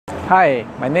Hi,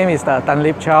 my name is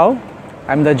Lip Cheow.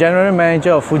 I'm the General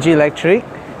Manager of Fuji Electric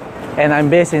and I'm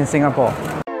based in Singapore.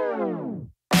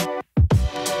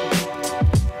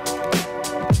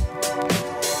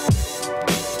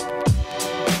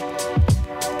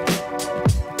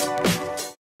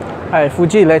 Hi,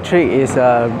 Fuji Electric is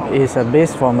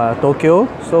based from Tokyo,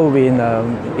 so we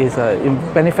is a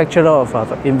manufacturer of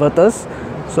inverters.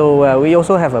 So we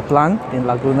also have a plant in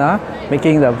Laguna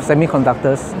making the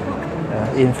semiconductors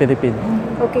in Philippines.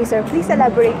 Okay, sir. Please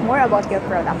elaborate more about your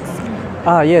products.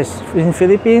 Yes, in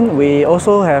Philippines we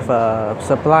also have a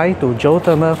supply to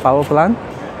geothermal power plant.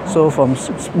 So from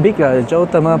big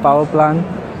geothermal power plant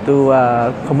to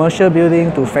commercial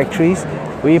building to factories,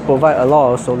 we provide a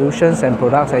lot of solutions and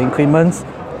products and equipments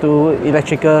to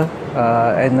electrical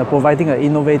and providing an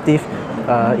innovative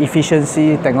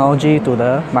efficiency technology to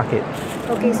the market.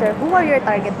 Okay, sir. Who are your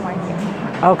target market?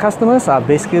 Our customers are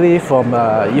basically from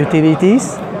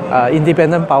utilities,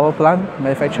 independent power plant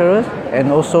manufacturers,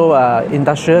 and also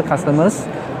industrial customers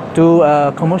to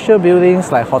commercial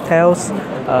buildings like hotels,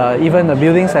 even the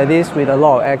buildings like this with a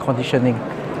lot of air conditioning.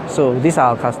 So these are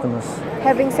our customers.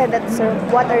 Having said that, sir,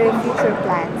 what are your future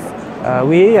plans?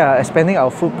 We are expanding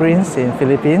our footprints in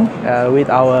Philippines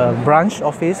with our branch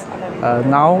office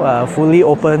now fully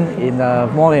open in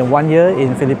more than 1 year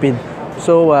in Philippines.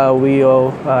 So we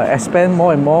will expand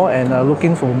more and more and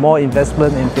looking for more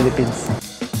investment in Philippines.